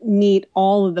meet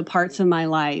all of the parts of my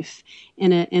life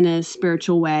in a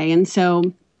spiritual way. And so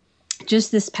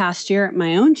just this past year at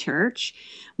my own church,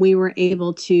 we were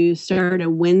able to start a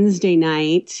Wednesday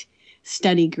night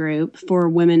study group for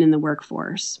women in the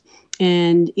workforce.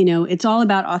 And, it's all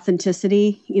about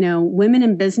authenticity. Women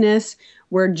in business,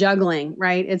 we're juggling,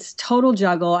 right? It's total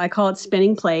juggle. I call it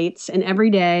spinning plates. And every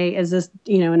day is this,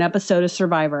 an episode of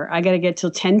Survivor. I got to get till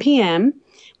 10 p.m.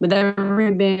 with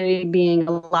everybody being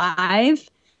alive,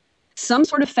 some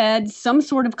sort of fed, some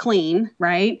sort of clean,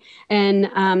 right? And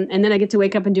then I get to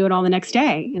wake up and do it all the next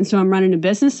day. And so I'm running a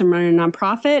business. I'm running a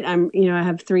nonprofit. I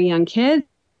have 3 young kids.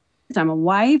 I'm a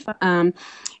wife. And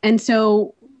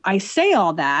so I say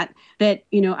all that,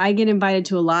 I get invited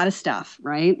to a lot of stuff,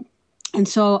 right? And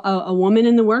so a woman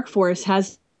in the workforce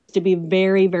has to be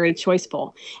very, very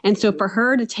choiceful. And so for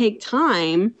her to take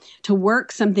time to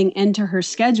work something into her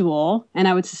schedule, and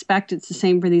I would suspect it's the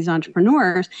same for these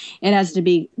entrepreneurs, it has to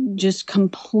be just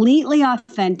completely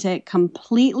authentic,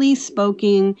 completely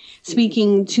speaking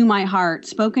to my heart,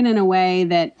 spoken in a way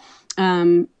that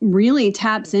really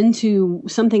taps into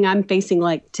something I'm facing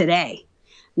like today,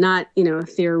 not,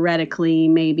 theoretically,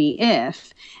 maybe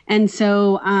if. And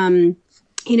so,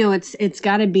 it's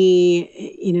got to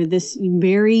be, this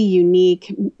very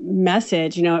unique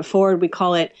message. At Forward, we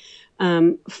call it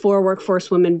for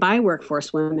workforce women, by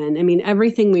workforce women. I mean,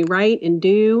 everything we write and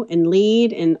do and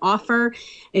lead and offer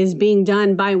is being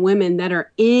done by women that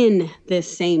are in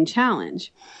this same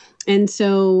challenge. And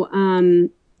so,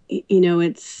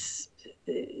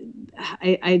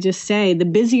 I just say the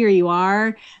busier you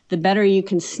are, the better you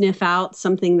can sniff out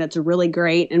something that's really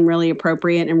great and really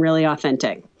appropriate and really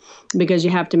authentic, because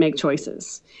you have to make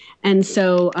choices. And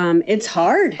so it's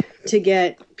hard to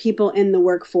get people in the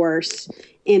workforce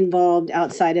involved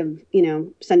outside of,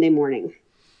 Sunday morning.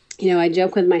 I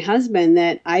joke with my husband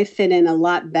that I fit in a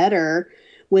lot better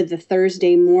with the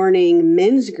Thursday morning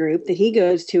men's group that he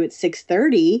goes to at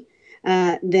 6:30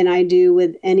 than I do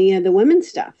with any of the women's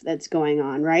stuff that's going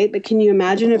on, right? But can you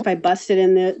imagine if I busted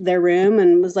in their room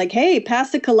and was like, "Hey,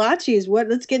 pass the kolaches.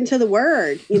 Let's get into the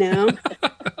word,"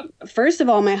 First of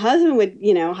all, my husband would,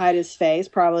 hide his face,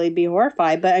 probably be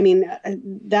horrified. But I mean,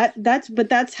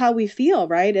 that's how we feel,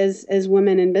 right? As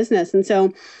women in business. And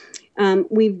so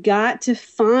we've got to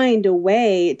find a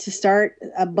way to start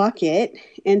a bucket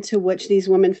into which these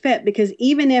women fit, because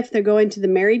even if they're going to the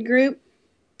married group,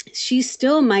 she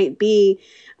still might be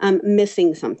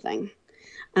missing something.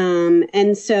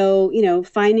 And so,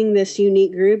 finding this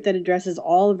unique group that addresses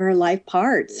all of her life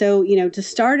parts. So, to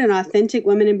start an authentic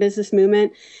women in business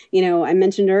movement, I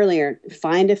mentioned earlier,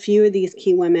 find a few of these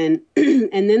key women.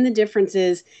 And then the difference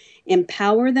is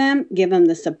empower them, give them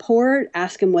the support,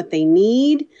 ask them what they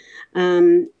need.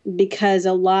 Because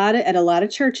at a lot of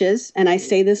churches, and I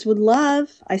say this with love,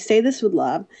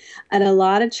 at a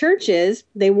lot of churches,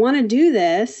 they want to do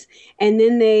this and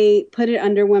then they put it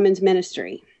under women's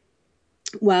ministry.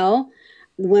 Well,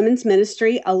 the women's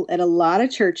ministry at a lot of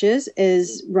churches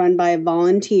is run by a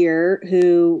volunteer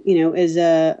who, is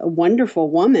a wonderful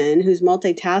woman who's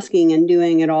multitasking and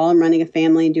doing it all and running a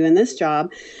family and doing this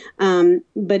job.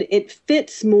 But it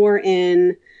fits more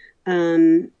in,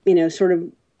 sort of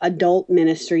adult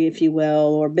ministry, if you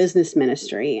will, or business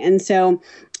ministry. And so,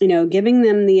 giving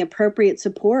them the appropriate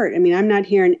support. I mean, I'm not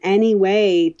here in any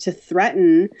way to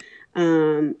threaten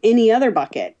any other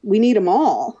bucket. We need them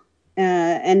all.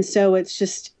 And so it's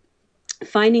just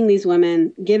finding these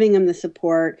women, giving them the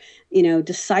support,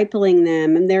 discipling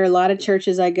them. And there are a lot of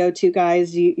churches I go to,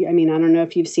 guys. I don't know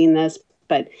if you've seen this,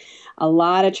 but a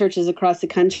lot of churches across the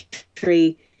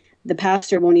country, the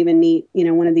pastor won't even meet,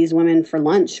 one of these women for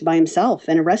lunch by himself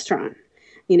in a restaurant,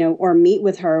 or meet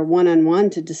with her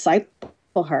one-on-one to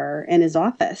disciple her in his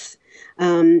office.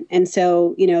 And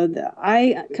so,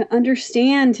 I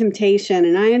understand temptation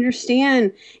and I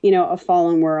understand, a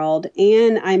fallen world.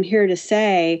 And I'm here to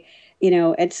say,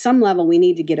 at some level, we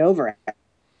need to get over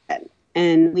it.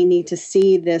 And we need to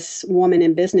see this woman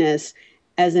in business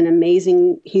as an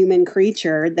amazing human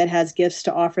creature that has gifts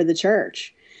to offer the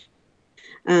church.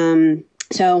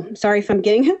 So sorry if I'm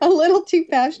getting a little too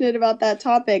passionate about that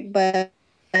topic, but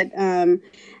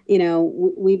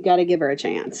we've got to give her a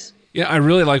chance. Yeah, I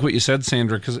really like what you said,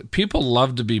 Sandra, because people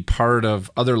love to be part of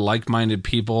other like-minded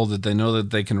people that they know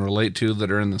that they can relate to,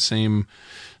 that are in the same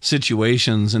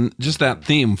situations. And just that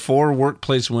theme, for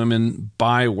workplace women,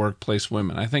 by workplace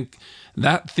women. I think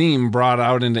that theme brought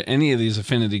out into any of these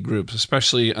affinity groups,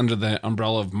 especially under the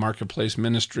umbrella of marketplace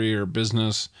ministry or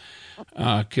business,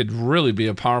 could really be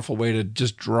a powerful way to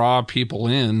just draw people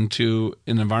into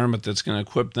an environment that's going to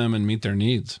equip them and meet their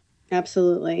needs.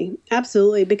 Absolutely.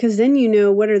 Absolutely. Because then,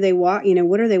 what are they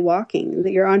what are they walking?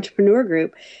 Your entrepreneur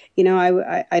group,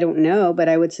 I don't know, but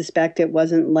I would suspect it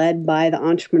wasn't led by the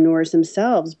entrepreneurs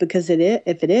themselves, because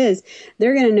if it is,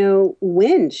 they're going to know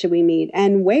when should we meet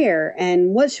and where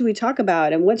and what should we talk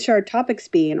about and what should our topics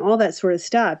be and all that sort of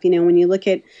stuff. When you look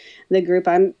at the group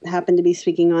I happen to be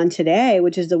speaking on today,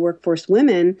 which is the Workforce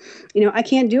Women, I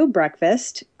can't do a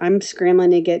breakfast. I'm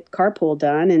scrambling to get carpool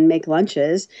done and make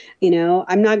lunches.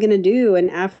 I'm not going to do an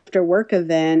after work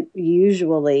event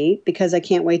usually, because I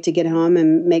can't wait to get home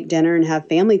and make dinner and have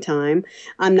family time.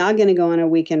 I'm not going to go on a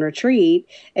weekend retreat.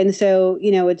 And so,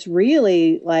 it's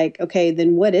really like, okay,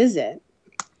 then what is it?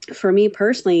 For me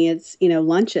personally, it's,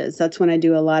 lunches. That's when I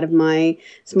do a lot of my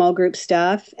small group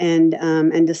stuff and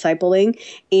discipling.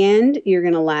 And you're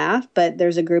going to laugh, but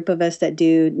there's a group of us that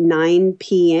do 9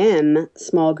 p.m.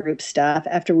 small group stuff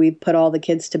after we put all the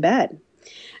kids to bed.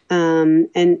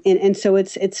 And so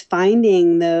it's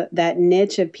finding that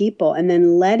niche of people and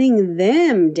then letting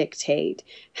them dictate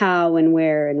how and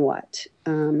where and what.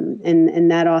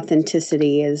 And that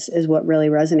authenticity is what really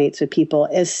resonates with people,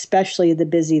 especially the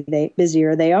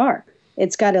busier they are.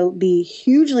 It's got to be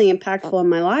hugely impactful in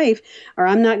my life, or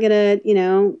I'm not going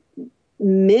to,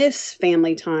 miss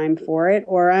family time for it,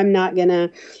 or I'm not going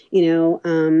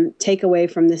to, take away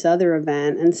from this other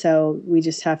event. And so we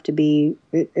just have to be,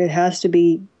 it has to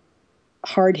be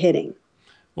hard hitting.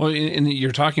 Well, and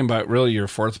you're talking about really your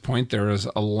fourth point there is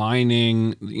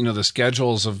aligning, the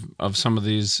schedules of some of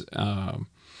these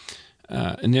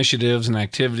initiatives and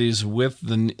activities with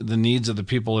the needs of the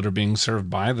people that are being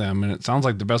served by them. And it sounds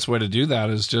like the best way to do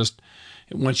that is just,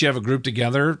 once you have a group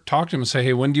together, talk to them and say,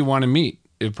 hey, when do you want to meet?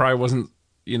 It probably wasn't,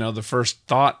 the first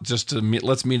thought just to meet,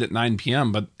 let's meet at 9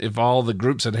 p.m. But if all the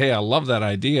group said, hey, I love that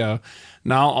idea,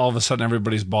 now all of a sudden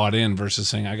everybody's bought in versus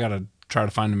saying, I got to try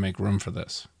to find and make room for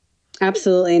this.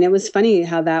 Absolutely. And it was funny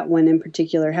how that one in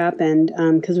particular happened,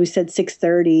 because we said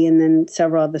 6:30 and then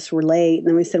several of us were late. And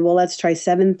then we said, well, let's try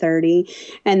 7:30.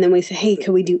 And then we said, hey,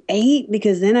 could we do 8?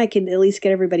 Because then I could at least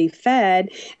get everybody fed.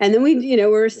 And then we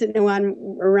were sitting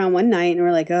around one night and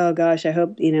we're like, oh gosh, I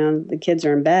hope, the kids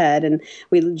are in bed. And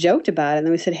we joked about it. And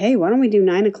then we said, hey, why don't we do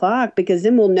 9 o'clock? Because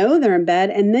then we'll know they're in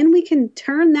bed. And then we can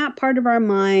turn that part of our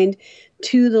mind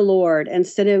to the Lord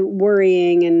instead of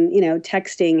worrying and,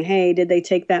 texting, hey, did they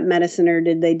take that medicine or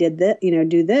did they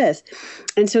do this?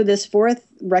 And so this fourth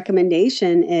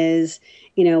recommendation is,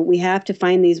 we have to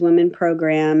find these women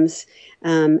programs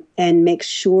and make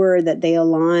sure that they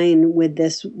align with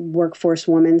this Workforce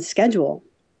Woman's schedule.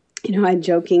 I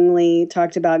jokingly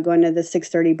talked about going to the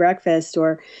 6:30 breakfast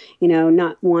or,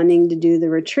 not wanting to do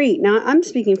the retreat. Now, I'm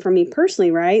speaking for me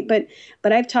personally, right? But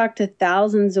I've talked to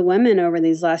thousands of women over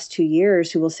these last 2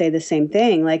 years who will say the same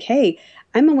thing. Like, hey,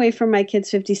 I'm away from my kids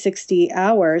 50, 60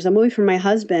 hours. I'm away from my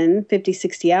husband 50,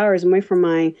 60 hours. I'm away from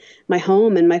my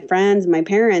home and my friends, my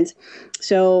parents.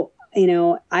 So,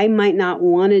 I might not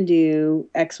want to do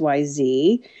X, Y,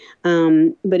 Z.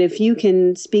 But if you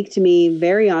can speak to me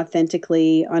very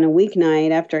authentically on a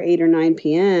weeknight after 8 or 9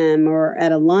 p.m. or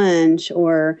at a lunch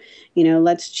or,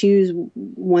 let's choose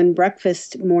one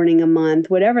breakfast morning a month,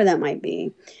 whatever that might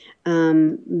be.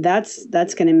 That's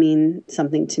going to mean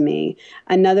something to me.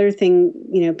 Another thing,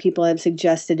 people have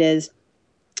suggested is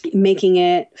making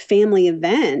it family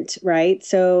event, right?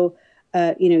 So,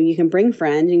 you can bring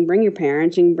friends, you can bring your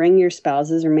parents, you can bring your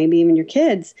spouses, or maybe even your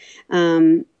kids,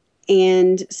 and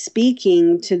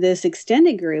speaking to this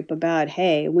extended group about,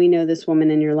 hey, we know this woman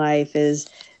in your life is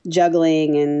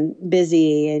juggling and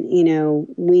busy, and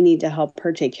we need to help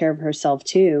her take care of herself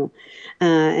too.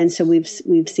 And so we've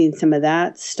seen some of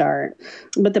that start.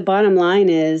 But the bottom line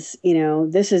is,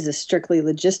 this is a strictly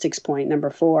logistics point. Number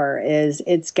 4 is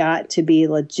it's got to be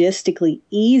logistically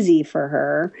easy for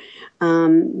her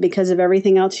because of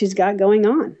everything else she's got going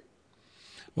on.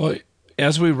 Well,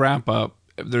 as we wrap up,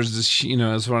 there's this,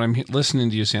 as what I'm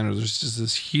listening to you, Sandra, there's just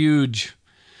this huge,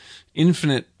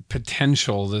 infinite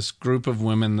potential, this group of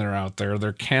women that are out there,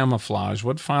 they're camouflage.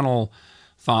 What final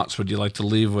thoughts would you like to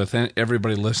leave with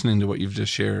everybody listening to what you've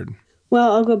just shared?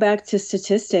 Well, I'll go back to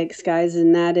statistics, guys,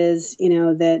 and that is,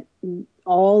 that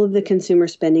all of the consumer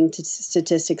spending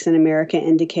statistics in America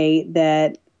indicate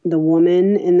that the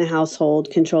woman in the household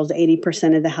controls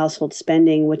 80% of the household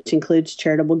spending, which includes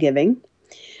charitable giving.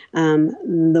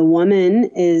 The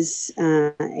woman is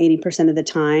 80% of the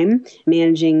time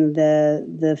managing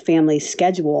the family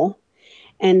schedule.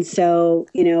 And so,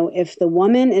 if the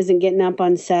woman isn't getting up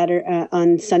on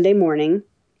Sunday morning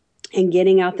and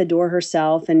getting out the door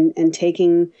herself and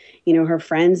taking, her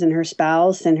friends and her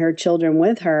spouse and her children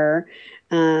with her,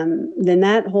 then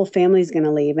that whole family is going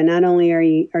to leave. And not only are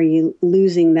you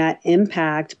losing that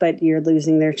impact, but you're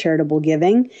losing their charitable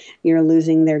giving. You're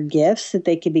losing their gifts that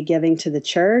they could be giving to the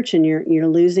church, and you're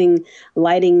losing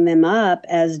lighting them up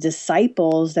as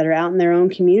disciples that are out in their own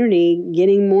community,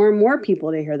 getting more and more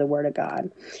people to hear the word of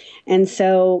God. And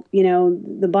so,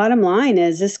 the bottom line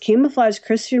is this camouflaged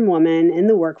Christian woman in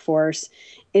the workforce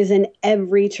is in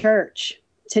every church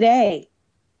today.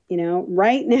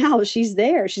 Right now she's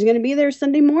there. She's going to be there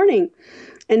Sunday morning.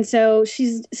 And so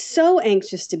she's so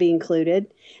anxious to be included.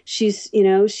 She's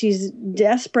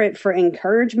desperate for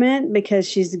encouragement because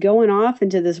she's going off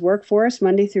into this workforce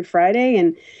Monday through Friday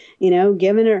and,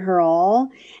 giving it her all.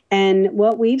 And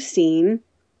what we've seen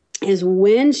is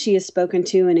when she is spoken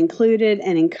to and included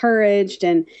and encouraged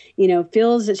and,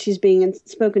 feels that she's being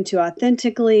spoken to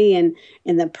authentically and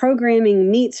the programming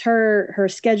meets her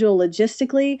schedule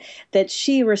logistically, that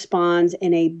she responds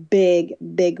in a big,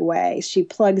 big way. She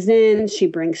plugs in, she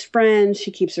brings friends, she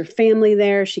keeps her family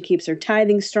there, she keeps her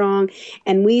tithing strong.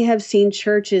 And we have seen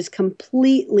churches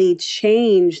completely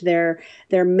change their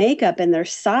makeup and their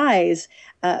size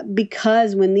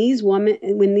because when these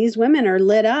women are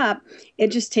lit up, it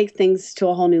just takes things to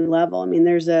a whole new level. I mean,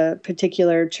 there's a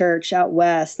particular church out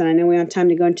west, and I know we don't have time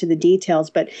to go into the details,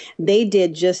 but they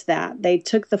did just that. They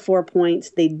took the 4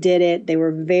 points, they did it. They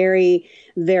were very,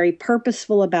 very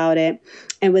purposeful about it.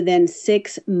 And within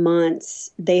 6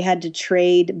 months, they had to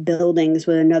trade buildings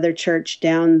with another church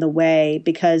down the way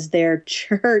because their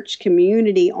church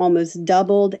community almost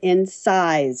doubled in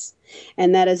size.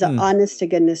 And that is an honest to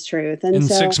goodness truth. And in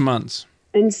so, 6 months.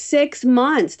 In 6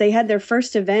 months, they had their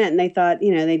first event and they thought,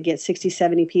 they'd get 60,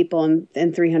 70 people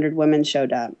and 300 women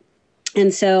showed up.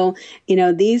 And so,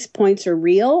 these points are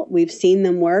real. We've seen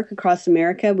them work across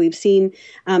America. We've seen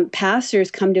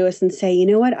pastors come to us and say, you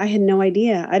know what? I had no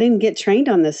idea. I didn't get trained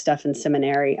on this stuff in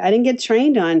seminary. I didn't get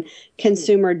trained on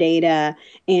consumer data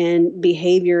and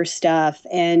behavior stuff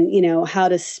and, how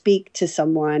to speak to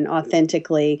someone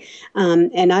authentically.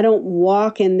 And I don't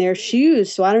walk in their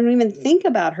shoes, so I don't even think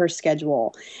about her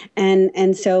schedule.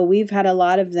 And so we've had a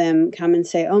lot of them come and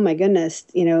say, oh, my goodness,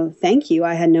 thank you.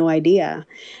 I had no idea.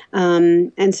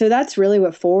 And so that's really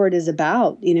what Forward is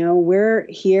about. We're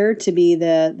here to be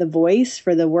the voice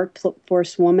for the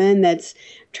workforce woman that's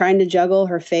trying to juggle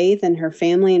her faith and her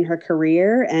family and her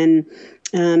career and,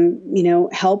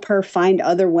 help her find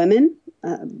other women,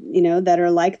 that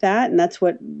are like that. And that's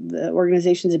what the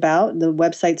organization's about. The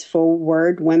website's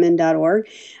forwardwomen.org.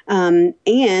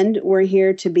 And we're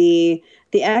here to be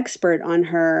the expert on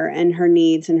her and her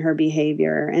needs and her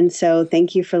behavior. And so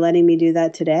thank you for letting me do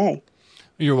that today.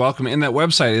 You're welcome. In that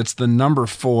website, it's the number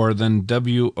 4, then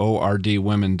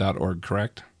WORDwomen.org,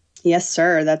 correct? Yes,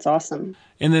 sir. That's awesome.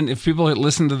 And then if people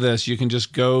listen to this, you can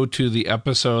just go to the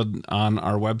episode on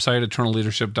our website,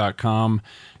 eternalleadership.com,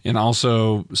 and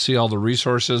also see all the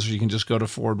resources. You can just go to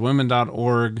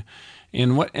forwardwomen.org.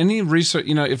 And any research,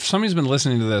 if somebody's been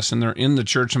listening to this and they're in the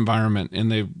church environment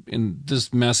and in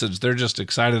this message, they're just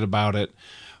excited about it,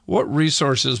 what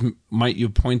resources might you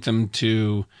point them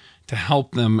to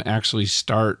help them actually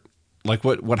start, like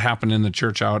what happened in the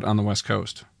church out on the West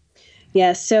Coast?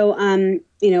 Yeah. So,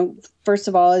 first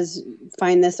of all is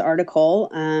find this article,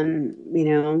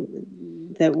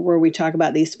 that where we talk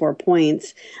about these 4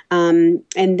 points. And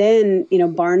then,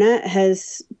 Barna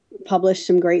has published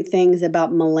some great things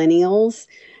about millennials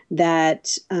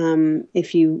that,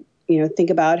 if you think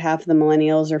about half of the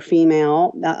millennials are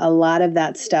female, a lot of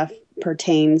that stuff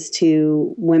pertains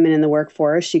to women in the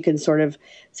workforce. You can sort of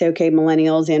say, okay,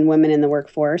 millennials and women in the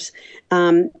workforce.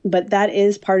 But that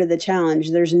is part of the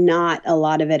challenge. There's not a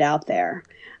lot of it out there.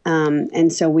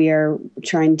 And so we are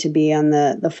trying to be on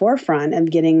the forefront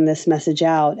of getting this message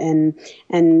out and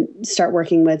start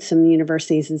working with some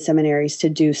universities and seminaries to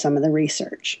do some of the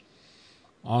research.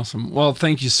 Awesome. Well,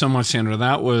 thank you so much, Sandra.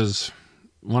 That was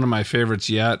one of my favorites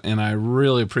yet. And I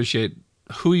really appreciate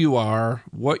who you are,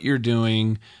 what you're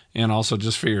doing, and also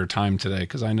just for your time today,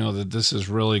 because I know that this is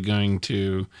really going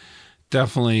to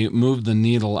definitely move the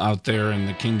needle out there in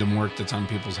the kingdom work that's on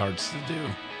people's hearts to do.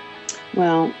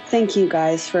 Well, thank you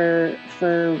guys for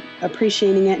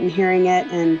appreciating it and hearing it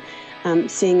and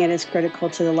seeing it as critical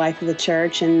to the life of the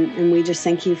church. And we just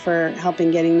thank you for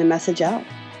helping getting the message out.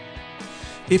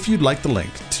 If you'd like the link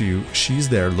to She's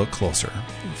There, Look Closer,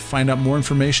 find out more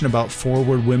information about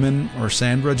Forward Women or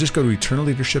Sandra, just go to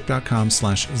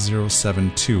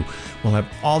eternalleadership.com/072. We'll have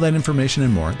all that information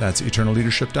and more. That's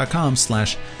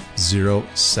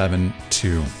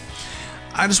eternalleadership.com/072.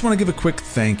 I just want to give a quick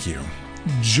thank you.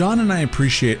 John and I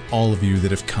appreciate all of you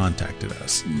that have contacted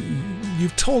us.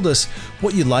 You've told us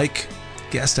what you like,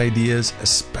 guest ideas,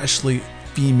 especially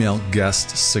female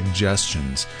guest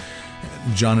suggestions.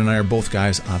 John and I are both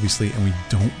guys, obviously, and we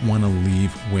don't want to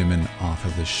leave women off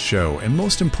of this show. And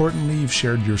most importantly, you've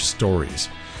shared your stories.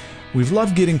 We've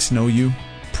loved getting to know you,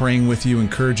 praying with you,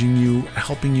 encouraging you,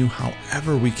 helping you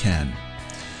however we can.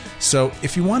 So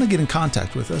if you want to get in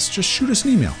contact with us, just shoot us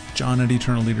an email,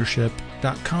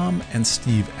 john@eternalleadership.com and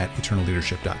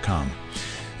steve@eternalleadership.com.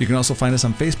 You can also find us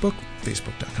on Facebook,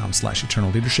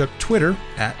 facebook.com/eternalleadership, Twitter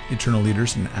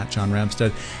 @eternalleaders and @John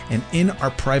Ramstead, and in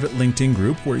our private LinkedIn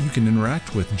group where you can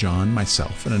interact with John,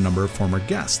 myself, and a number of former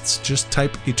guests. Just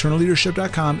type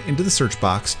eternalleadership.com into the search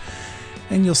box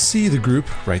and you'll see the group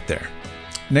right there.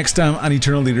 Next time on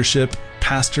Eternal Leadership,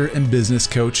 pastor and business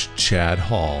coach Chad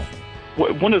Hall.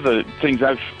 One of the things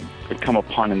I've come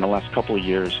upon in the last couple of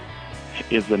years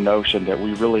is the notion that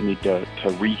we really need to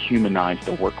rehumanize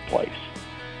the workplace.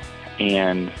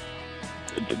 And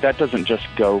that doesn't just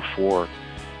go for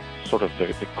sort of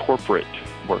the corporate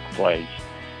workplace.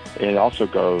 It also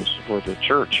goes for the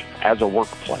church as a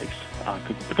workplace,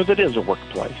 because it is a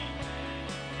workplace.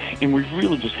 And we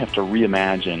really just have to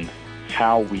reimagine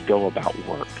how we go about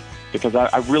work. Because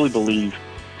I really believe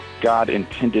God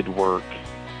intended work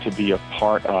to be a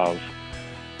part of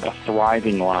a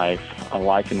thriving life, a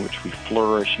life in which we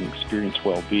flourish and experience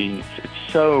well-being.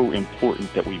 It's so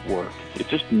important that we work. It's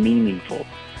just meaningful.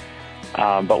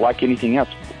 But like anything else,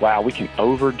 we can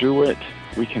overdo it.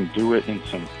 We can do it in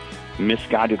some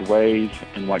misguided ways,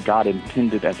 and what God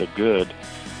intended as a good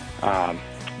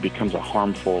becomes a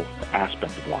harmful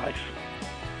aspect of life.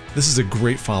 This is a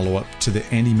great follow-up to the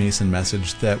Andy Mason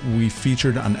message that we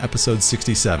featured on episode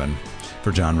 67.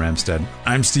 For John Ramstead,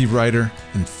 I'm Steve Ryder,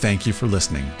 and thank you for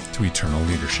listening to Eternal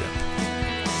Leadership.